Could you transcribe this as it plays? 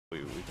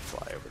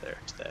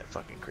to that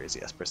fucking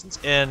crazy ass person's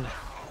inn.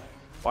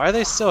 Why are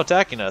they still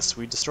attacking us?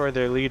 We destroyed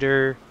their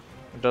leader.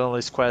 We've done all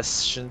these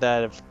quests. Shouldn't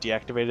that have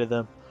deactivated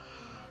them?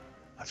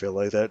 I feel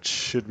like that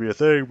should be a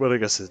thing, but I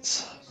guess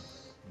it's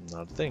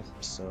not a thing.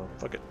 So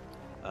fuck it.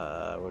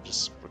 We'll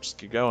just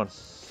keep going,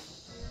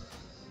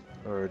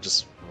 or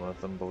just let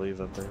them believe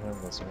that they're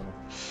harmless.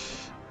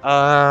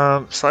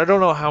 So I don't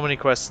know how many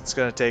quests it's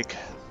gonna take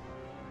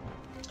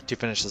to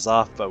finish this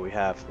off, but we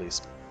have at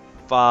least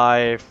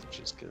 5, which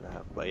is gonna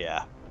have, but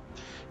yeah,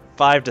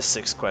 5 to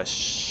 6 quests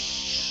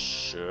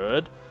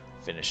should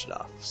finish it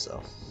off.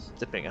 So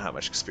depending on how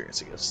much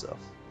experience it gives, so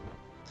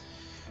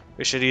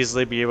we should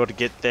easily be able to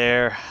get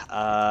there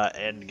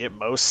and get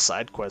most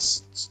side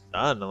quests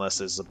done, unless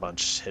there's a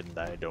bunch hidden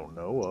that I don't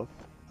know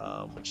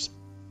of, which is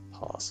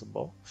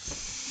possible.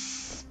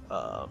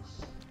 So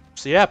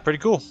yeah, pretty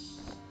cool.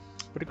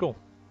 Pretty cool.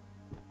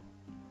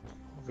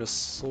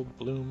 Whistle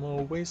Bloom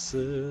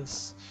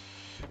Oasis.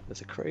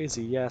 That's a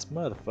crazy ass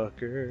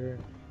motherfucker.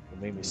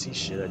 It made me see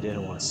shit I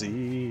didn't want to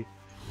see.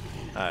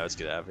 Alright, let's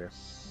get out of here.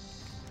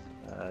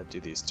 Do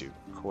these 2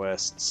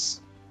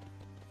 quests.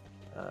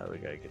 We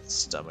gotta get the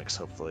stomachs.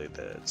 Hopefully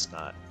that it's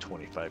not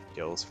 25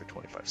 kills for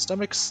 25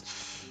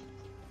 stomachs.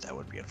 That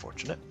would be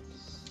unfortunate.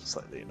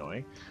 Slightly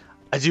annoying.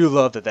 I do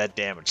love that that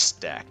damage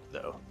stacked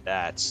though.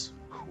 That's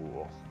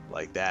cool.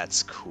 Like,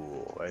 that's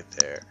cool right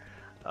there.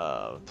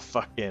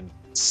 Fucking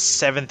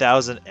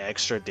 7,000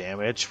 extra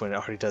damage when it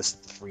already does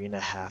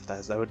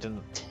 3,500. That would have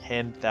done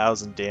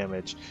 10,000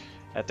 damage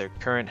at their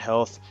current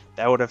health.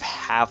 That would have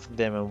halved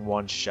them in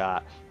one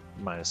shot,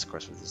 minus of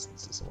course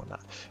resistances and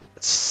whatnot.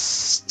 But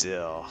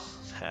still,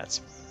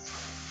 that's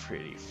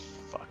pretty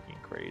fucking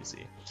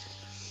crazy.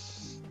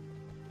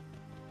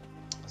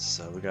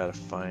 So we gotta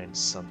find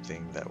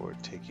something that we're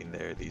taking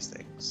there. These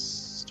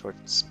things,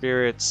 tortured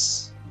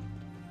spirits.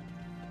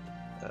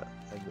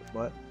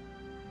 What?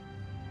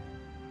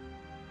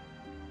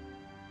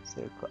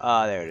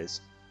 There it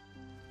is.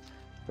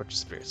 Tortured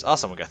spirits.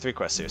 Awesome, we got 3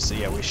 quests here. So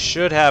yeah, we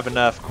should have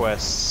enough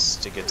quests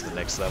to get to the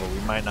next level.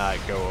 We might not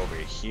go over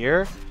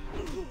here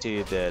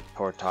to the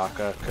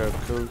Portaka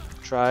Koku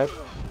tribe.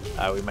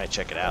 We might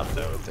check it out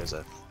though. If there's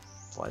a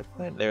flight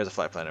plan, there's a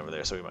flight plan over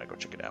there, so we might go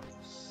check it out.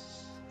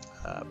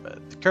 But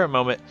at the current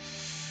moment,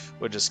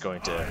 we're just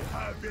going to,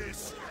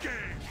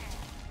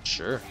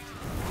 sure,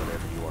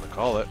 whatever you want to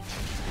call it.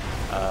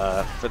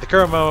 For the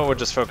current moment, we'll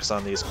just focus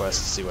on these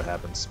quests to see what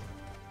happens.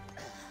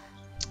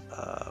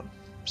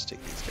 Just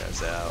take these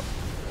guys out.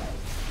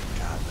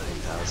 God,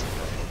 9,000.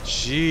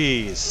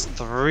 Jeez,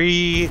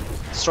 3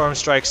 storm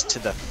strikes to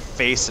the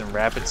face and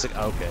rapid.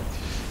 Okay,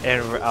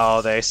 and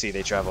oh, I see.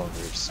 They travel in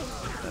groups.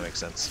 That makes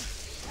sense.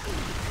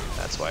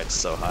 That's why it's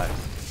so high.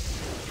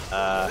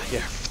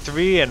 Yeah,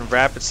 3 in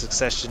rapid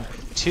succession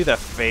to the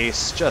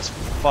face. Just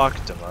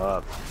fucked him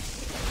up.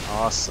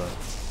 Awesome.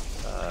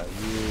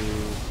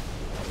 You.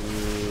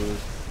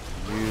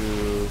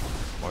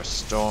 More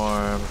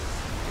storm.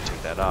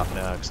 Take that off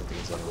now because I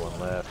think there's only 1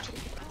 left.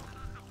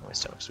 How many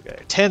stomachs we got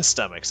here? 10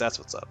 stomachs. That's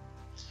what's up.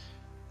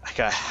 I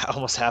got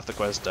almost half the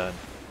quest done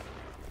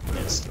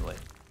instantly.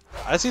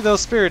 I see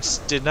those spirits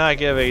did not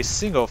give a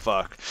single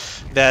fuck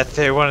that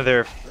one of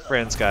their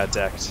friends got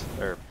attacked,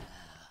 or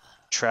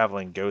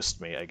traveling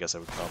ghost mate, I guess I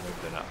would call them. Maybe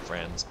they're not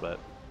friends, but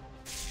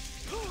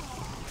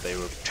they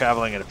were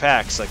traveling in a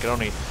pack, so I could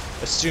only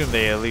assume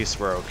they at least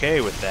were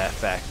okay with that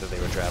fact that they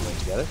were traveling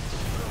together.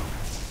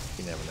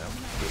 You never know.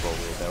 People are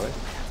weird that way.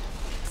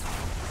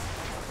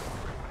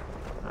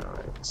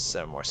 Alright,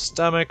 7 more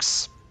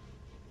stomachs.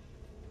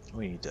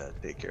 We need to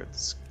take care of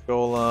this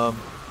golem.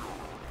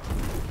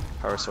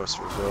 Power source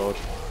revealed.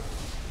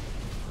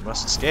 We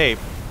must escape.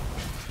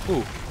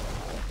 Ooh.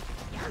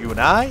 You and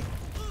I?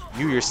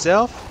 You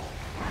yourself?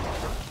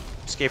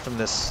 Escape from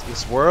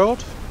this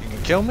world? You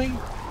can kill me?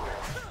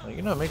 Well,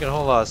 you're not making a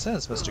whole lot of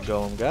sense, Mr.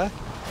 Golem guy.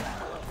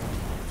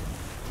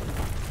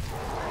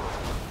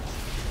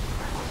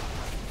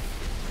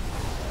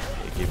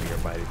 Yeah, give me your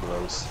mighty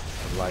blows.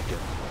 I like it.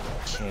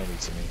 Candy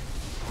to me.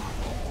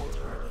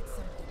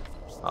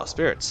 Oh,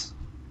 spirits.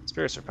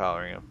 Spirits are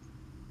powering him.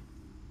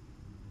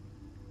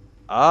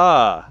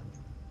 Ah!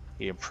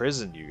 He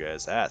imprisoned you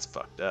guys. That's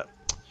fucked up.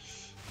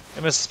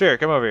 Hey, Mr. Spirit,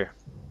 come over here.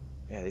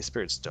 Yeah, these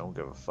spirits don't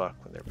give a fuck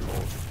when they're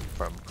pulled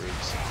from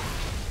groups.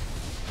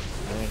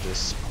 Man,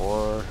 just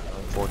poor,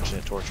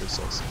 unfortunate, tortured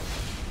souls.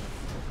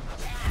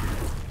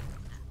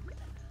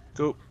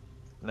 Cool.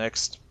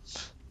 Next.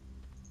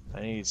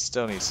 I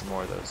still need some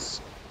more of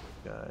those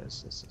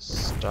guys. There's a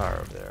star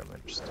over there I'm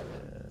interested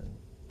in.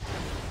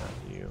 Not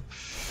you.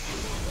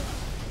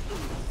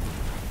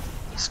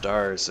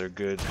 Stars are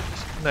good.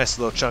 Nice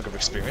little chunk of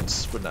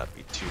experience. Would not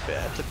be too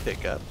bad to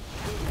pick up.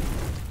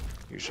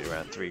 Usually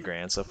around 3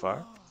 grand so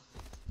far.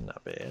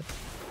 Not bad.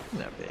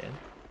 Not bad.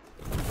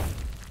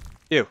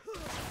 You!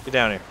 Get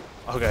down here.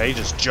 Okay, he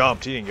just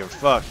jumped. He didn't give a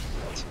fuck.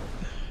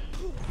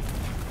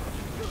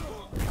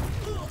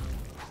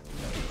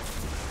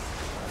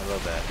 I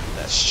love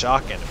that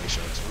shock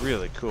animation. It's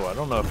really cool. I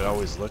don't know if it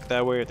always looked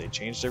that way or they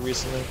changed it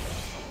recently,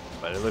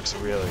 but it looks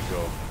really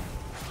cool.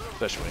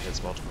 Especially when it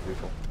hits multiple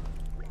people.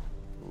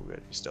 Ooh,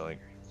 good. He's still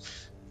angry.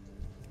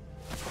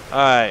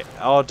 Alright,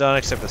 all done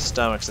except the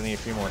stomachs. I need a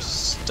few more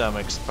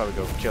stomachs. Probably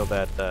go kill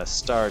that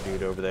star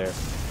dude over there.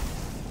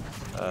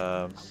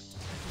 There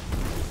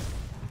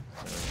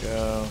we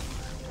go.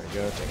 There we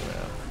go. Take him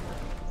out.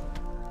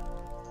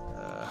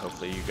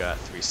 Hopefully you got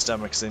 3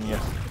 stomachs in you.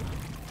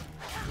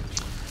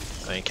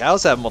 I mean,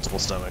 cows have multiple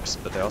stomachs,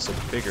 but they're also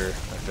bigger,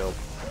 I feel,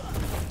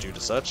 due to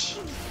such.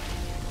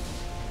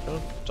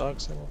 Don't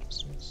dogs have multiple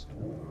stomachs?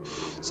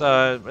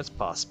 So, it's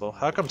possible.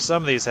 How come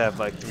some of these have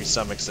like 3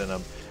 stomachs in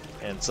them,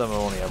 and some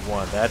only have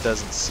 1? That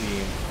doesn't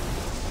seem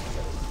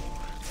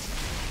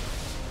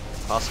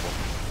possible.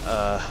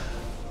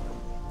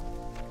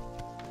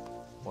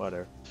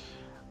 Whatever.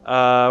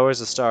 Where's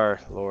the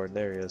Star Lord?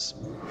 There he is.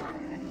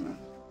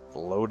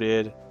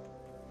 Bloated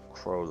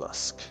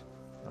Crowlusk.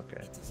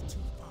 Okay.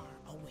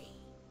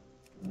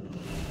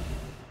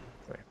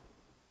 Wait.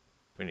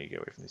 We need to get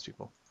away from these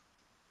people.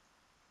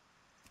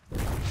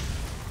 There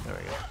we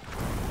go.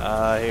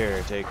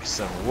 Here, take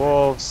some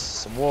wolves,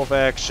 some wolf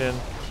action.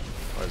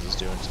 What is this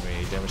doing to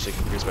me? Damage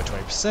taken increased by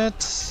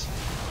 20%.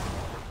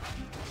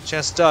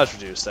 Chance to dodge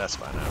reduced. That's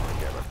fine. I don't really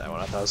care about that one.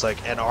 I thought it was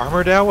like, an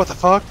armor down? What the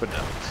fuck? But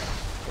no.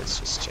 It's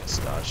just chance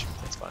to dodge.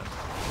 That's fine.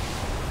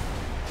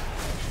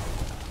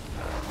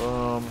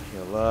 Boom.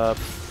 Heal up.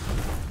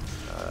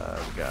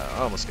 We got.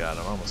 Almost got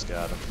him. Almost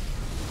got him.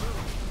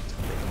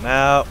 Take him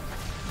out.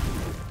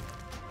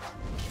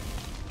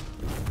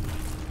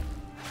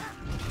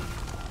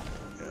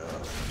 There we go.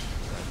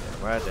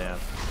 Right down.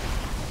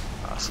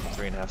 Awesome.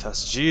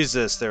 3.5.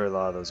 Jesus, there were a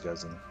lot of those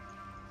guys in.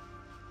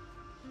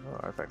 Oh,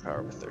 artifact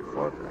power with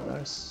 34. Very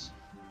nice.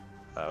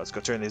 Let's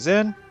go turn these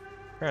in.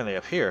 Apparently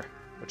up here,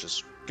 which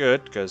is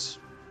good because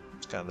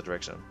it's kind of the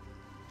direction I'm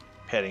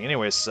heading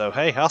anyways. So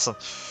hey, awesome.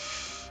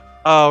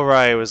 Oh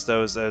right, it was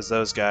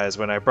those guys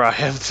when I brought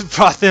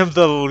them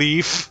the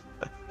leaf.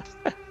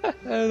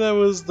 And that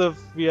was the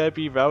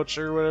VIP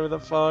voucher, whatever the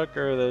fuck,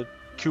 or the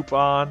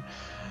coupon.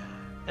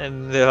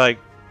 And they're like,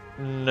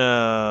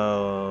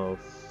 no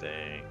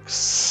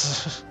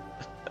thanks.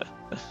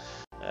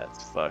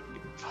 That's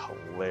fucking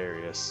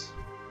hilarious.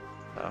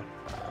 Oh.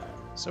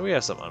 So we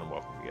have some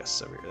unwelcome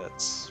guests over here.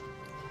 That's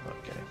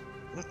okay.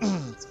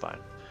 It's fine.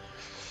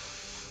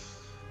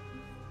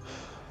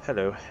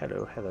 Hello,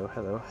 hello, hello,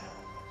 hello.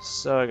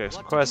 So I got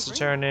some quests to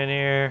turn in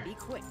here. Be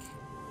quick.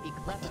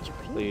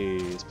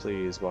 Please,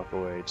 please walk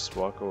away. Just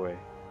walk away.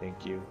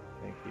 Thank you.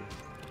 Thank you.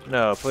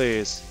 No,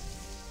 please.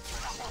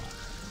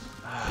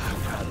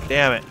 God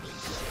damn it.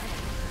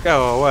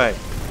 Go away.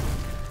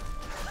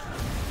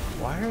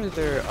 Why are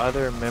there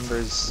other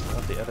members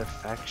of the other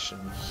faction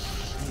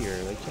here?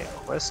 They can't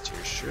quest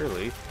here,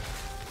 surely.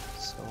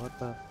 So what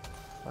the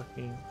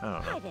fucking... I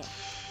don't know. I don't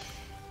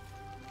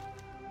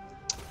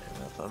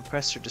know if I'm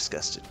impressed or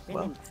disgusted.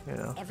 Well, you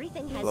know.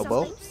 Everything has Hello,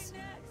 both?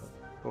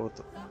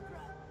 Both.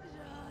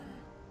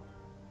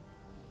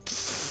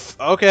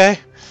 Okay.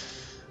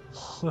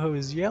 Who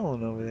was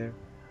yelling over there?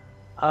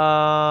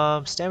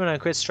 Stamina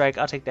and crit strike.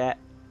 I'll take that.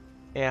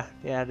 Yeah,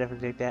 I'll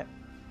definitely take that.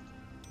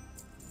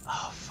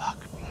 Oh, fuck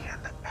me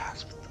in the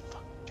ass with the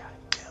fucking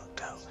giant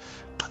dildo.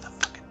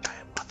 Motherfucking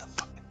giant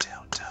motherfucking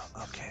dildo.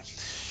 Okay.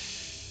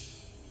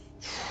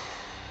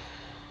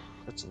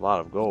 That's a lot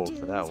of gold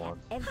for that one.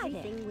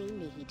 Everything we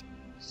need.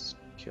 Let's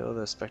kill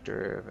the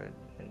Spectre of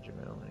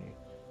Engimelny.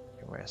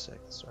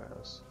 Rassic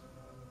Stars.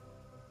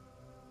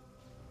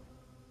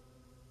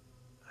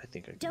 I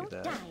think I can do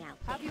that.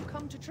 Have you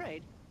come to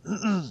trade?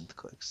 The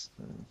clicks.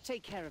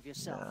 Take care of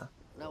yourself. Nah.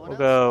 No We'll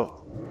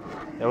go.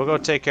 Yeah, we'll go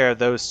take care of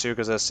those two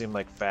because those seem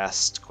like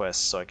fast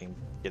quests, so I can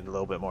get a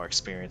little bit more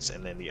experience,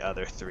 and then the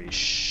other 3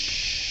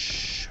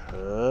 should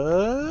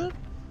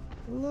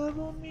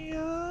level me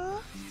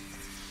up?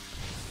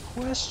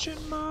 Question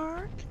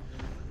mark?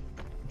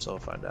 So we'll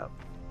find out.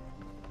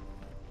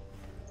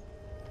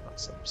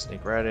 Awesome.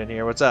 Sneak right in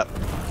here. What's up?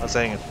 What's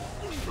hanging?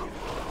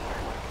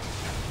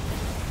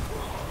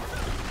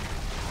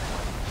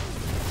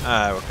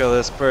 Alright, we'll kill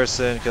this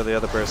person, kill the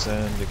other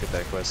person to get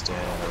that quest in.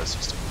 That was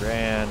 16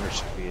 grand, which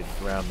should be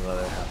around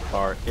another half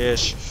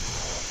bar-ish.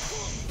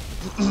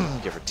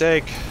 Give or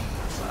take.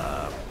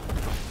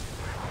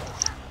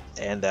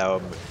 And that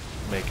will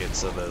make it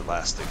so the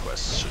last 3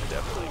 quests should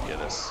definitely get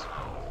us.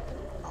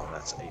 Oh,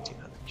 that's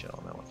 1800 kill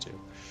on that one too.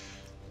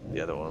 The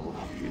other one will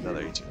be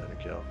another 1800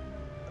 kill.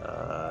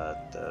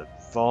 The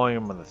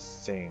volume on the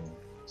thing,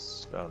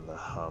 on the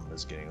hum,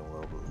 is getting a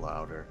little bit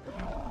louder.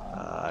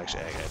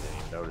 Actually, I didn't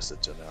even notice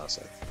it till now,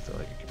 so I feel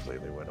like it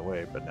completely went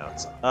away, but now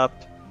it's up.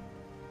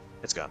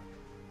 It's gone.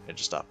 It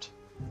just stopped.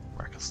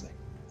 Miraculously.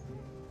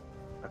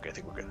 Okay, I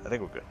think we're good. I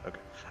think we're good. Okay.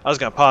 I was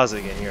gonna pause it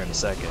again here in a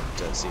second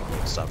to see if we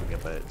can stop again,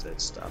 but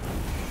it stopped.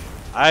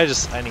 I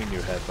need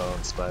new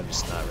headphones, but I'm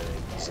just not really in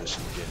a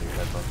position to get new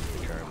headphones at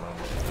the current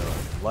moment.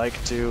 I'd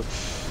like to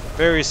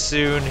very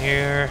soon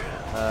here.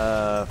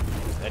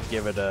 I'd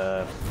give it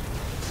a...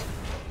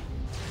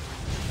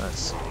 Let's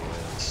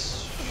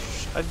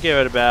see. I'd give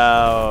it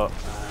about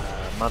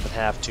a month and a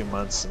half, 2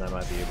 months, and I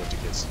might be able to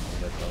get some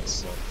new headphones.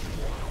 So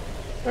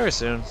very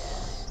soon.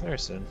 Very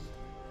soon.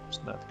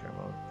 Just not the current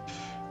moment.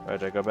 Right,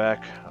 did I go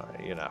back?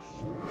 Alright, you're not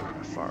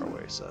far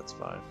away, so that's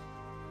fine.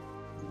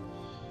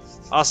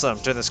 Awesome,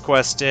 doing this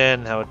quest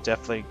in, that would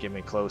definitely get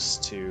me close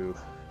to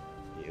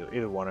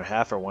either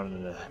 1.5 or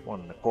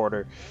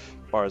 1.25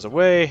 bars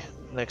away.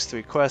 Next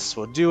 3 quests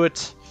will do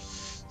it,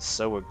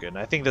 so we're good. And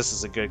I think this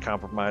is a good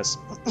compromise,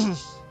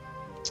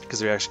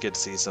 because we actually get to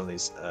see some of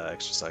these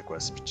extra side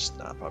quests, but just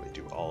not probably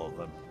do all of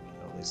them,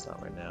 at least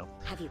not right now.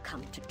 Have you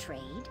come to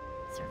trade?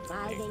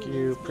 Surviving. Thank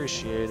you,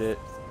 appreciate it.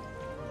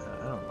 I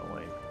don't know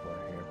why you're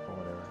here,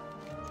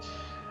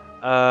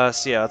 whatever.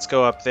 So yeah, let's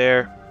go up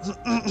there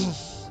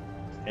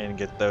and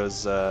get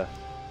those,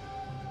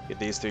 get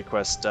these 3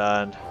 quests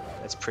done.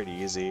 It's pretty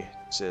easy.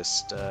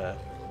 Just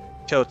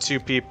kill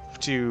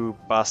 2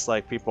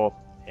 boss-like people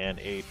and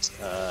 8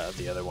 of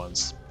the other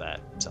ones.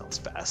 That sounds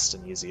fast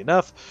and easy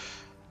enough.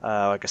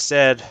 Like I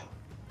said,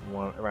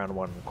 around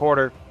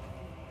 1.25.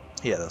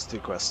 Yeah, those 3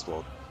 quests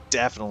will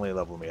definitely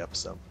level me up,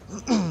 so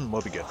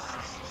we'll be good.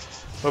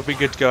 We'll be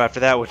good to go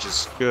after that, which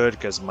is good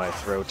because my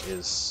throat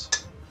is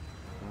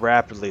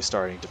rapidly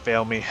starting to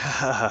fail me.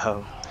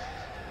 I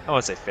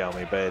won't say fail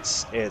me,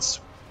 but it's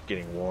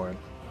getting worn.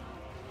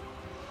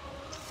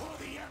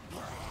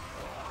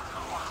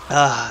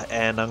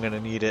 And I'm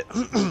gonna need it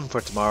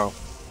for tomorrow,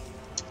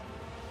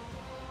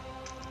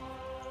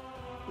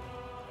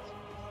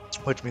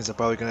 which means I'm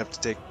probably gonna have to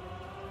take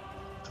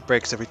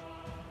breaks every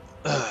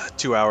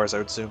 2 hours. I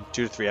would assume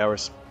 2 to 3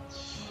 hours,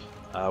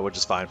 which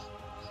is fine.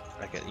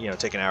 I can,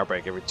 take an hour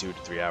break every 2 to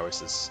 3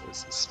 hours is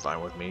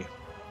fine with me.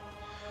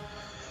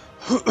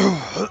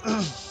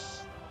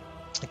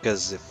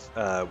 Because if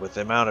with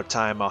the amount of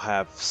time I'll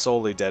have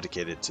solely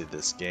dedicated to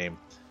this game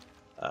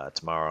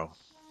tomorrow,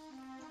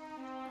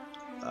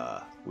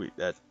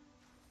 that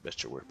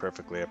should work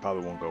perfectly. I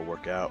probably won't go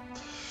work out,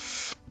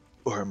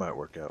 or I might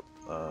work out,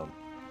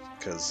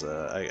 because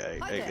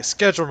I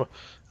scheduled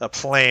a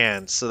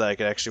plan so that I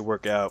could actually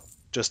work out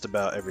just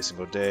about every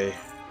single day.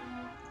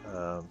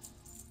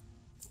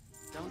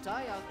 Don't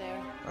die out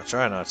there. I'll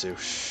try not to.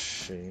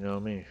 You know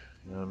me.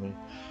 You know what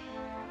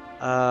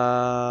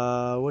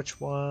I mean?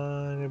 Which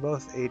one? They're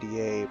both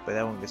 88, but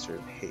that one gets rid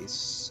of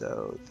haste.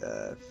 So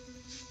the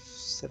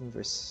 7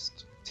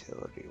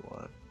 versatility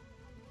one,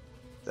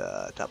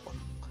 the top one.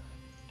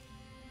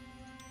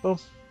 Boom.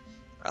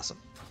 Awesome.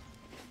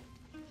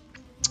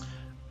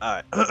 All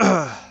right.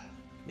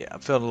 Yeah, I'm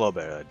feeling a little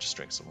better. I just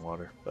drank some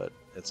water, but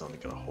it's only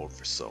gonna hold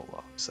for so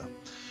long. So,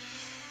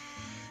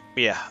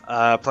 but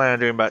yeah, plan on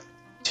doing about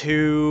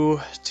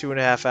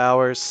 2.5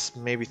 hours,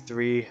 maybe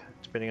 3,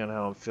 depending on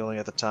how I'm feeling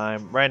at the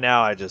time. Right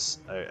now, I've just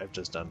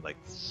done like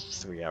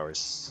 3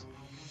 hours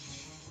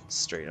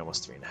straight,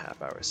 almost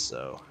 3.5 hours.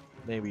 So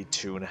maybe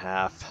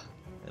 2.5,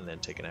 and then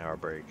take an hour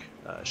break.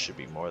 Should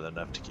be more than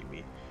enough to keep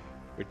me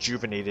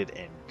rejuvenated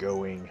and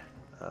going.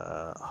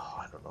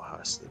 I don't know how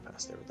I slip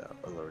past there without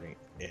alerting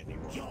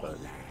anyone, but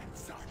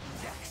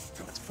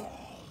that's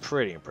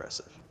pretty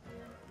impressive.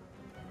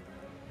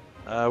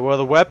 Well,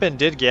 the weapon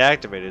did get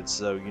activated,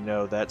 so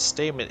that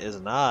statement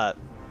is not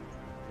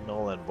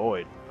null and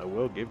void. I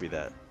will give you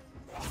that.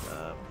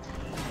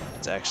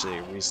 It's actually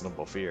a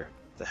reasonable fear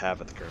to have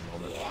at the current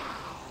moment.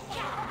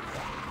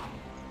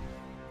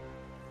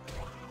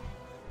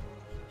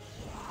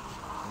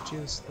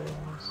 These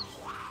things.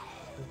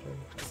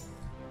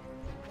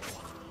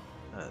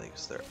 I think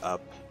they're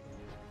up.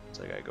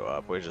 So I gotta go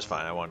up, which is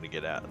fine. I wanted to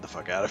get the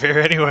fuck out of here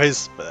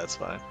anyways, but that's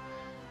fine.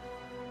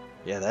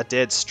 Yeah, that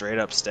did straight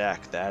up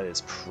stack. That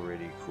is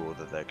pretty cool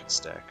that can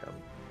stack. I'm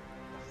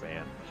a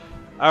fan.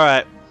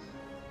 Alright.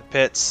 The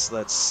pits.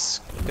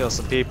 Let's kill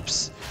some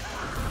peeps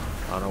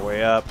on our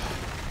way up.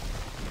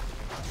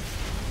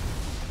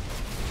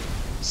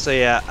 So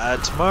yeah,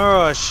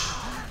 tomorrow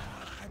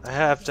I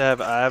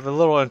have a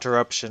little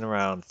interruption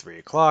around 3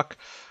 o'clock.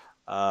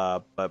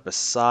 But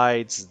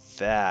besides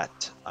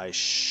that, I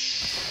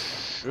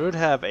should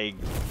have a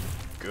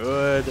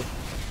good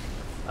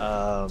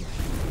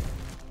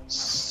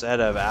set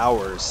of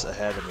hours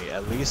ahead of me.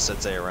 At least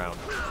I'd say around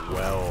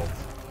 12.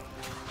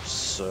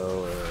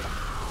 So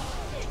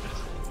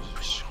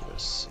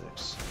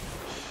 6.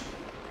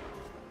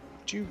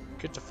 Did you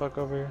get the fuck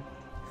over here?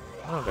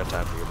 I don't got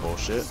time for your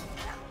bullshit.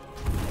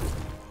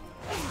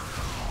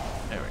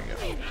 There we go.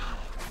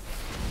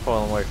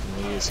 Pulling away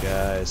from these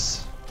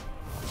guys.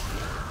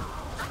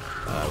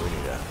 We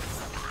need to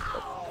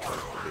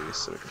open these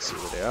so we can see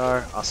where they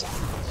are. Awesome.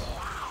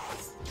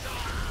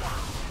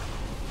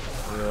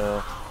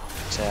 Heal,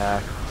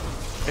 attack.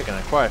 Picking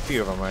on quite a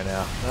few of them right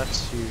now. Not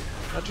too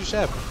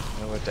shabby.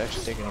 We're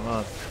actually taking them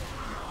on.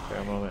 For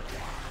a moment.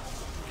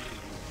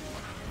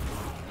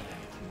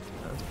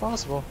 That's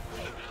possible.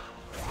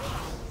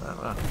 I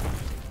don't know.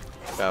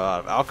 Got a lot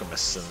of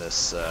alchemists in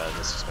this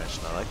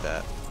expansion. I like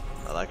that.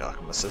 I like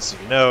alchemists. As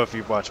you know, if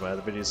you've watched my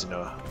other videos, you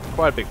know I'm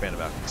quite a big fan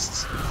of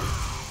alchemists.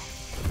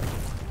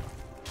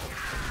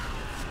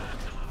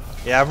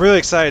 Yeah, I'm really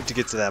excited to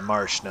get to that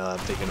marsh now that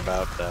I'm thinking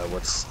about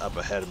what's up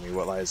ahead of me,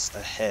 what lies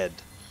ahead.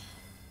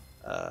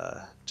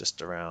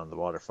 Just around the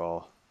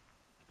waterfall.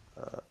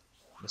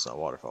 It's not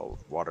waterfall,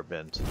 water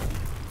bend.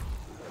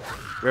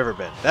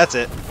 Riverbend. That's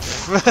it.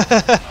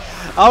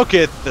 I'll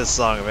get this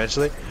song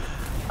eventually.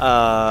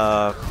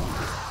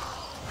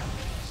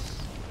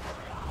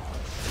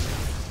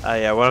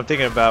 Yeah, what I'm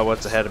thinking about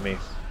what's ahead of me.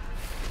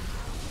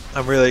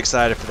 I'm really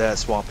excited for that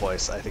swamp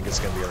place. I think it's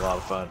going to be a lot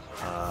of fun.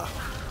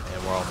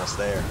 And we're almost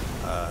there.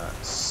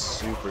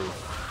 Super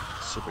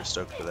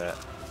stoked for that.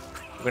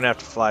 We're going to have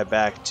to fly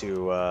back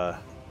to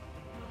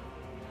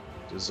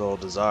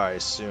Zoldazar, I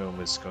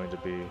assume. It's going to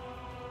be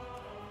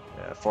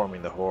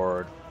forming the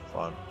Horde.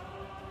 Fun.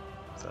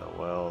 Without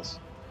wells.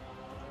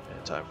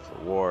 And time for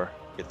war.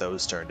 Get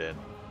those turned in.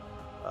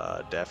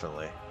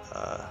 Definitely.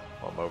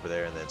 While I'm over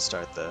there, and then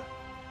start the...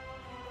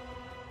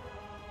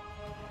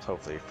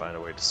 Hopefully find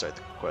a way to start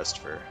the quest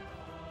for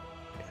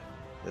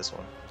this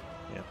one.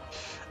 Yeah.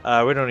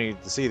 We don't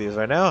need to see these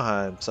right now.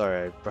 I'm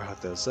sorry I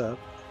brought those up.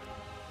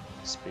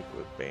 Speak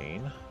with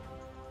Bane.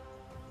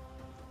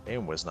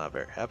 Bane was not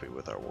very happy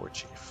with our war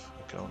chief.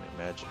 I can only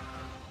imagine.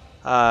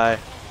 Hi.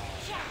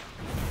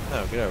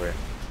 No, get over here.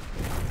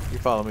 You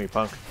follow me,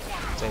 punk.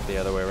 This ain't the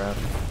other way around.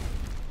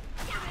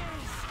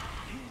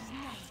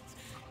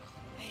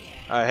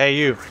 Hey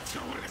you.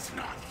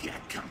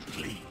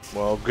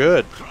 Well,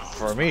 good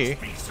for me.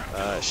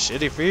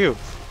 Shitty for you.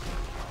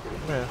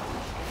 Yeah.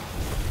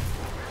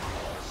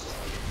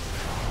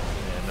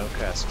 No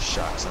cast of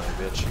shocks on you,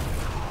 bitch.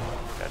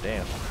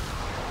 Goddamn.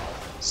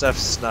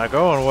 Stuff's not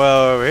going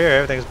well over here.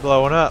 Everything's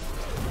blowing up.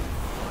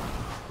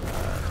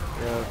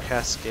 Go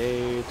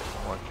Cascade.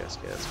 More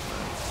Cascade, that's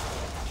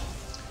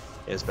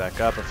fine. Is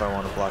back up if I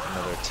want to block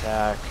another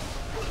attack.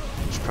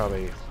 Which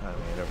probably, I mean,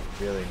 I don't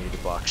really need to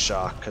block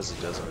shock because it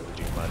doesn't really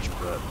do much,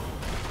 but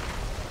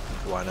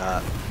why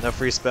not? No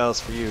free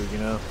spells for you, you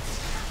know?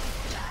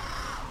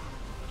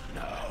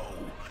 No,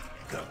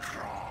 the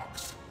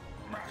Krogs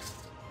must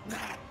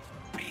not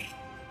be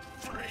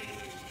free.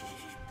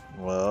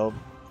 Well,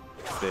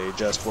 they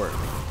just were.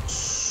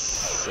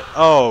 Shit.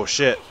 Oh,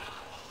 shit.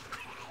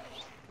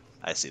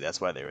 I see, that's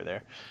why they were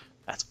there.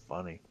 That's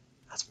funny.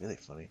 That's really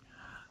funny.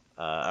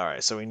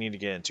 Alright, so we need to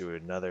get into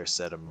another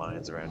set of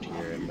mines around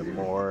here, and the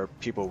more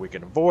people we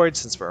can avoid,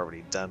 since we're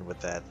already done with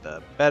that,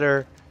 the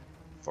better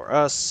for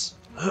us.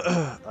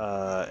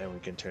 And we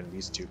can turn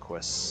these two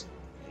quests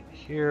in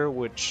here,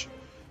 which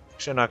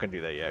actually I'm not going to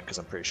do that yet, because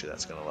I'm pretty sure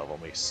that's going to level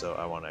me, so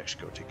I want to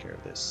actually go take care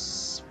of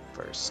this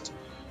first.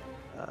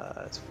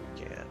 If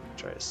we can,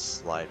 try to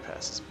slide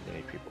past as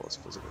many people as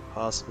physically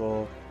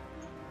possible.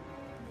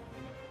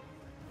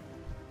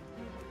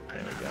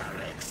 There we go.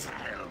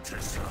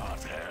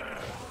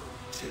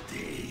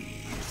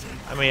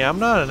 I mean, I'm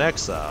not an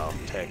exile,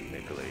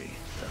 technically.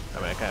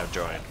 I mean, I kind of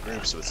joined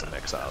groups with some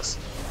exiles.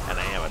 And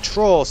I am a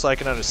troll, so I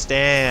can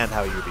understand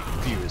how you'd be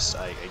confused.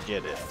 I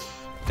get it.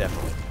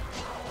 Definitely.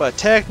 But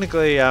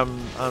technically, I'm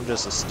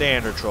just a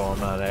standard troll, I'm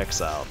not an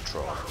exile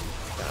troll.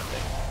 Kind of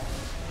thing.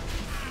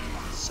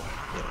 So,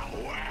 you know.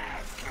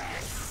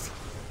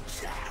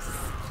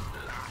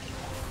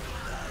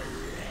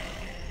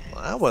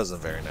 Well, that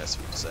wasn't very nice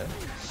of you to say.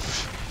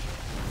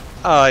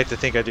 I like to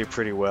think I do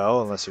pretty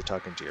well, unless you're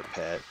talking to your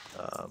pet,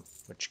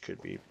 which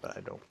could be, but I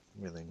don't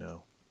really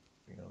know.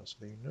 To be honest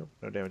with you, nope,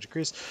 no damage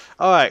increase.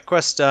 All right,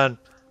 quest done.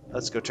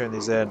 Let's go turn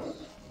these in.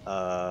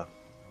 To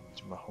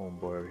my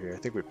homeboy over here. I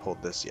think we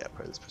pulled this. Yeah,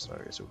 probably this person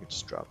over here, so we can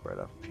just drop right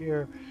up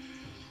here.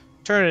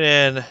 Turn it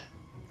in.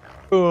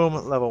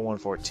 Boom, level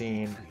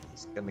 114.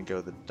 It's gonna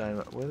go the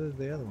diamond. Where did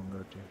the other one go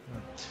to?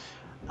 Oh.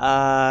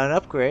 An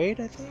upgrade,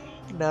 I think.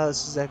 No,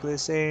 it's exactly the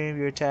same.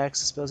 Your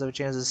attacks, spells have a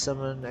chance to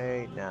summon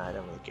a... Nah, I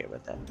don't really care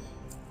about that.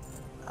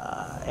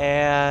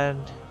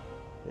 And...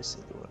 Let's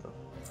see the window.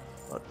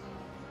 What?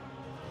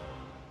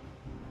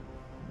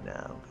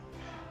 No.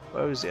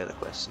 What was the other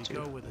quest,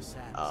 too?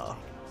 Oh.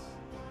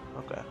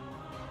 Okay.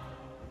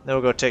 Then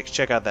we'll go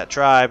check out that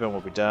tribe, and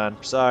we'll be done.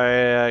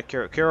 Sorry,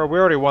 Kira, we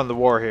already won the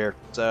war here.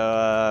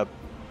 So,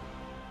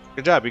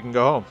 good job. You can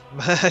go home.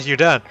 You're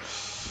done.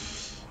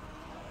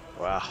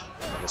 Wow,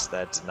 I guess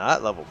that did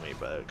not level me,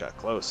 but it got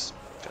close.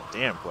 Got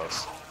damn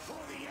close.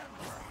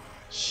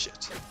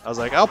 Shit. I was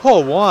like, I'll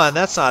pull one.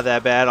 That's not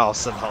that bad. All of a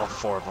sudden, all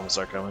four of them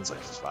start coming. It's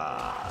like,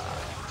 fuck.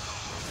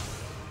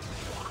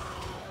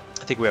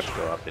 I think we have to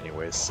go up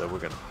anyways, so we're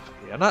gonna...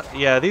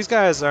 Yeah, these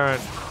guys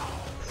aren't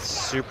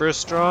super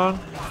strong,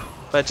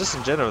 but just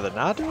in general, they're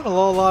not doing a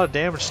lot of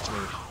damage to me.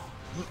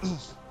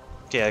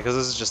 Yeah, because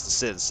this is just the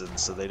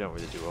citizens, so they don't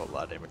really do a whole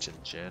lot of damage in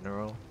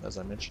general, as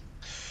I mentioned.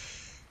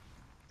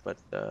 But,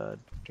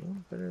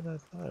 doing better than I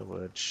thought I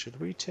would. Should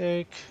we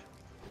take...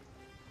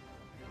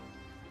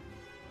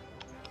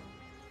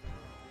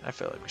 I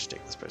feel like we should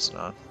take this person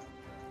on.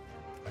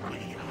 I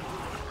mean,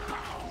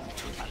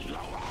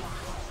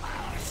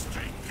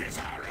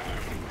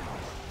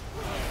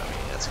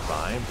 that's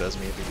fine.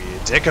 Doesn't mean to be a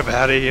dick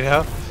about it, you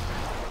know?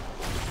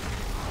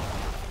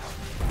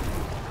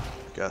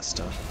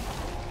 Gusta. Get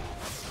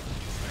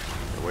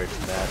away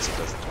from that so it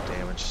doesn't do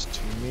damage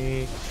to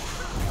me.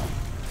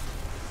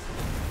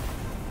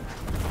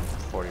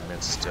 40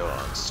 minutes still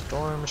on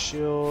Storm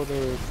Shield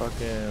or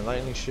fucking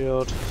Lightning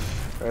Shield,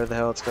 whatever the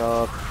hell it's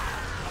called.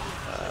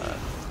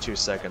 2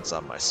 seconds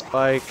on my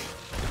Spike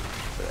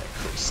for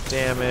 6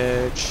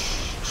 damage.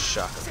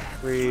 Shock of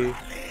 3.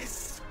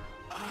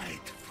 I'd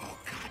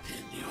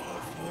forgotten your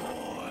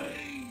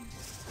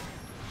voice.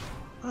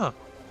 Huh.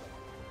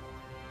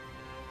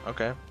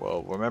 Okay,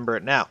 well, remember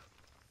it now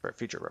for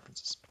future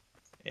references.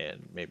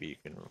 And maybe you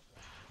can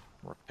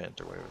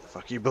repent or whatever the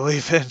fuck you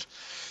believe in.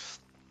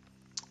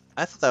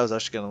 I thought that was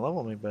actually going to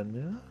level me, but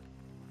yeah.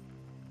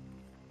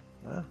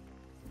 Ah,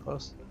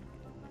 close.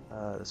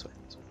 This way.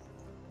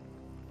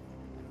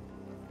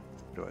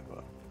 Where do I go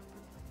up?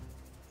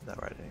 Not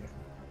right in here.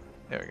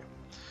 There we go.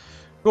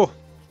 Cool.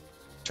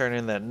 Turn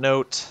in that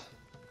note.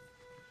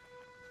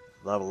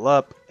 Level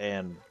up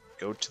and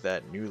go to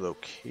that new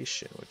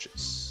location, which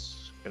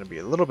is going to be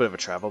a little bit of a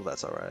travel, but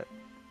that's alright.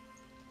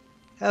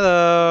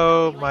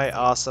 Hello, my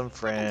awesome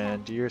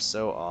friend. You're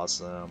so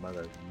awesome. I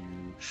love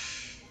you.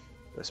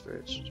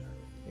 Whisper,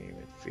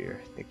 even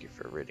fear. Thank you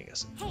for ridding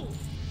us. Hey,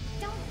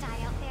 don't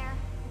die out there.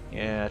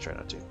 Yeah, I try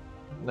not to.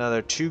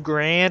 Another 2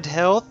 grand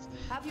health.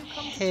 Have you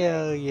come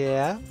Hell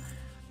yeah.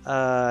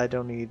 I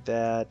don't need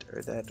that,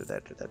 or that, or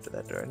that, or that, or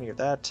that, or any of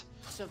that.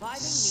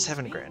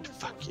 7 grand.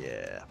 Fuck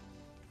yeah.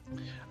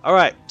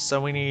 Alright, so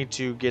we need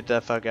to get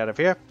the fuck out of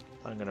here.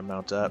 I'm gonna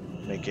mount up,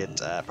 make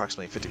it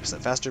approximately 50%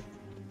 faster.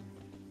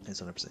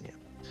 It's 100%, yeah.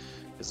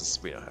 Because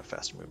we don't have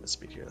faster movement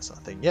speed here. That's not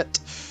a thing yet.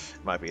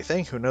 It might be a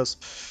thing, who knows.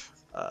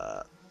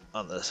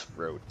 On the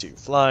road to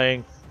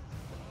flying.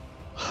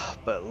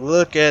 But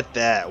look at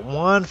that,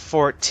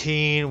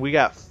 114. We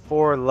got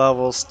 4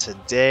 levels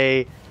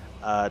today.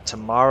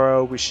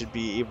 Tomorrow we should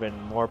be even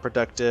more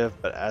productive,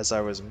 but as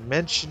I was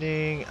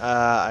mentioning,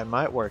 I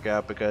might work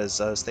out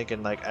because I was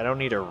thinking like I don't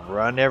need to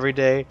run every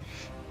day,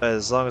 but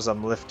as long as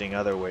I'm lifting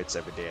other weights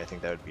every day, I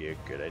think that would be a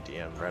good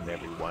idea. And run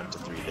every 1 to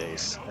 3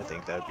 days. I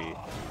think that would be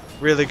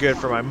really good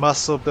for my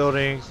muscle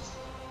building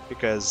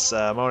because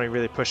I'm only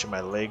really pushing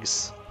my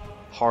legs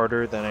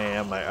harder than I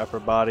am my upper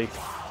body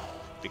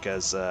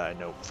because I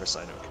know first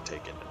I know it can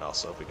take it, and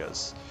also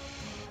because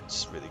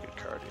it's really good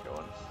cardio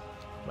and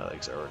my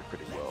legs are already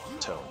pretty well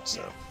toned.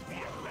 So,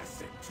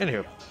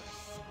 anywho,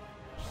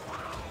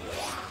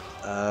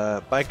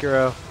 Bike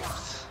Hero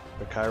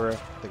or Cairo? I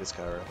think it's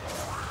Cairo.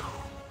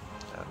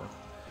 I don't know.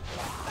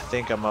 I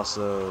think I'm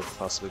also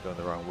possibly going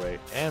the wrong way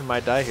and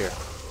might die here.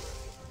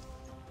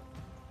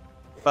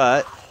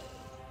 But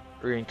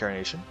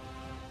reincarnation?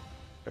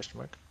 Question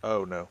mark?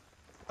 Oh no!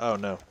 Oh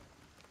no!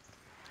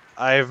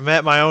 I have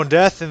met my own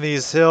death in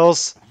these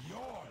hills.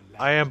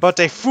 I am but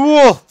a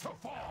fool.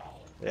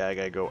 Yeah, I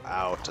gotta go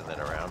out and then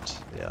around.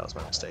 Yeah, that was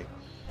my mistake.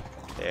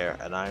 There,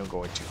 and I'm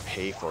going to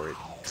pay for it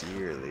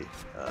dearly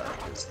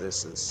because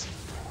this is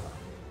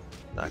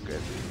not good.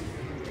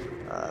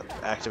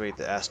 Activate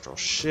the astral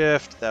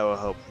shift. That will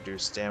help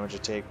reduce damage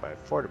take by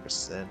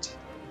 40%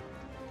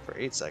 for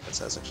 8 seconds.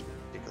 That's actually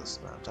a ridiculous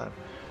amount of time.